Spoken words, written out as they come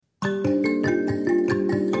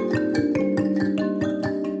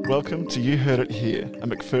Welcome to You Heard It Here, a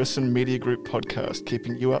McPherson Media Group podcast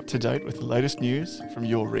keeping you up to date with the latest news from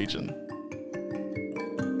your region.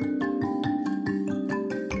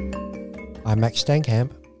 I'm Max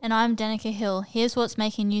Stankamp. And I'm Danica Hill. Here's what's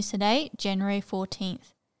making news today, January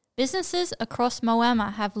 14th. Businesses across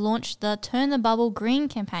Moama have launched the Turn the Bubble Green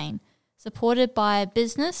campaign. Supported by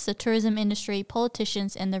business, the tourism industry,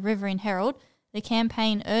 politicians and the Riverine Herald, the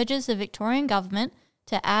campaign urges the Victorian Government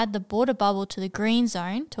to add the border bubble to the green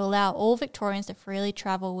zone to allow all Victorians to freely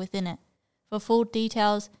travel within it. For full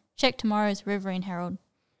details, check tomorrow's Riverine Herald.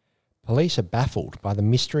 Police are baffled by the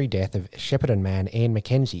mystery death of Shepparton man Ian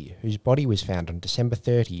McKenzie, whose body was found on December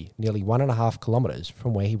 30, nearly 1.5 kilometres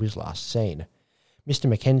from where he was last seen.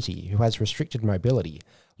 Mr McKenzie, who has restricted mobility,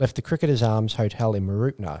 left the Cricketers Arms Hotel in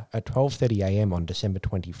Mooroopna at 12:30am on December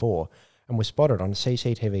 24 and was spotted on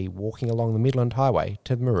CCTV walking along the Midland Highway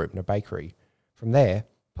to the Mooroopna Bakery. From there,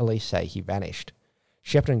 police say he vanished.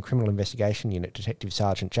 Shepparton Criminal Investigation Unit Detective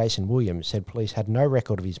Sergeant Jason Williams said police had no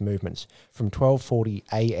record of his movements from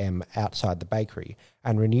 12:40am outside the bakery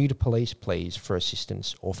and renewed police pleas for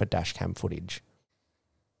assistance or for dashcam footage.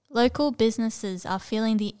 Local businesses are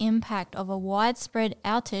feeling the impact of a widespread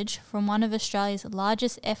outage from one of Australia's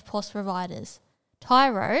largest EFTPOS providers.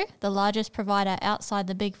 Tyro, the largest provider outside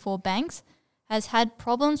the Big Four banks, has had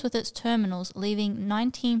problems with its terminals, leaving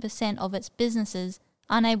 19% of its businesses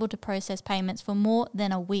unable to process payments for more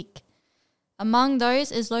than a week. Among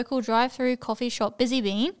those is local drive-through coffee shop Busy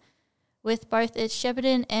Bean, with both its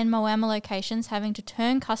Shepparton and Moama locations having to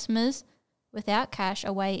turn customers without cash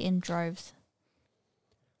away in droves.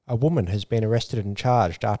 A woman has been arrested and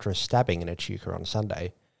charged after a stabbing in Echuca on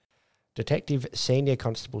Sunday. Detective Senior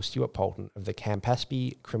Constable Stuart Polton of the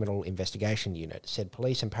Campaspe Criminal Investigation Unit said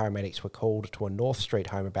police and paramedics were called to a North Street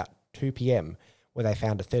home about 2pm where they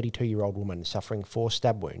found a 32-year-old woman suffering 4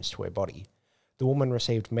 stab wounds to her body. The woman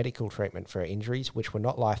received medical treatment for her injuries, which were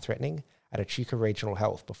not life-threatening, at Echuca Regional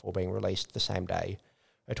Health before being released the same day.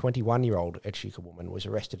 A 21-year-old Echuca woman was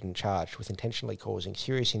arrested and charged with intentionally causing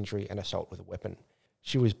serious injury and assault with a weapon.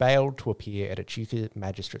 She was bailed to appear at Echuca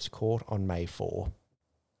Magistrates Court on May 4.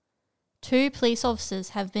 2 police officers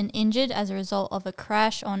have been injured as a result of a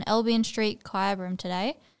crash on Albion Street, Kyabram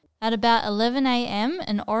today. At about 11am,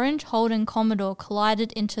 an orange Holden Commodore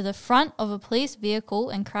collided into the front of a police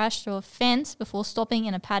vehicle and crashed through a fence before stopping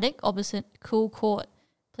in a paddock opposite Cool Court.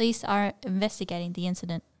 Police are investigating the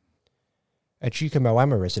incident. Echuca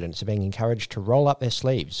Moama residents are being encouraged to roll up their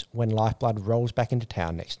sleeves when Lifeblood rolls back into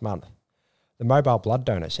town next month. The mobile blood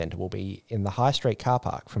donor centre will be in the High Street car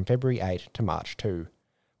park from February 8 to March 2.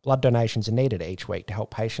 Blood donations are needed each week to help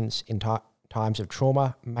patients in times of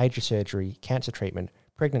trauma, major surgery, cancer treatment,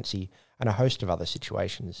 pregnancy and a host of other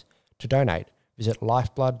situations. To donate, visit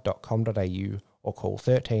lifeblood.com.au or call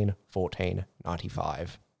 13 14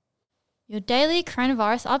 95. Your daily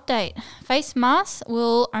coronavirus update. Face masks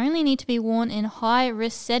will only need to be worn in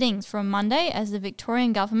high-risk settings from Monday as the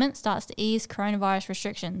Victorian Government starts to ease coronavirus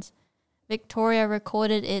restrictions. Victoria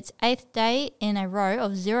recorded its 8th day in a row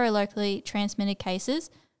of 0 locally transmitted cases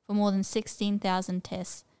for more than 16,000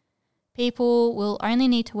 tests. People will only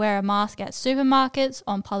need to wear a mask at supermarkets,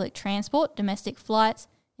 on public transport, domestic flights,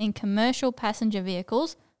 in commercial passenger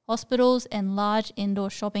vehicles, hospitals and large indoor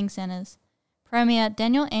shopping centres. Premier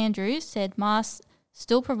Daniel Andrews said masks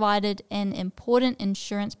still provided an important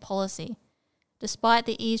insurance policy. Despite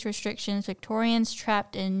the eased restrictions, Victorians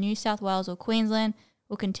trapped in New South Wales or Queensland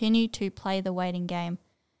will continue to play the waiting game.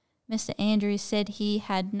 Mr Andrews said he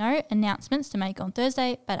had no announcements to make on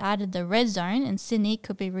Thursday, but added the red zone in Sydney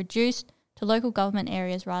could be reduced to local government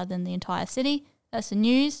areas rather than the entire city. That's the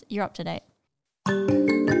news. You're up to date.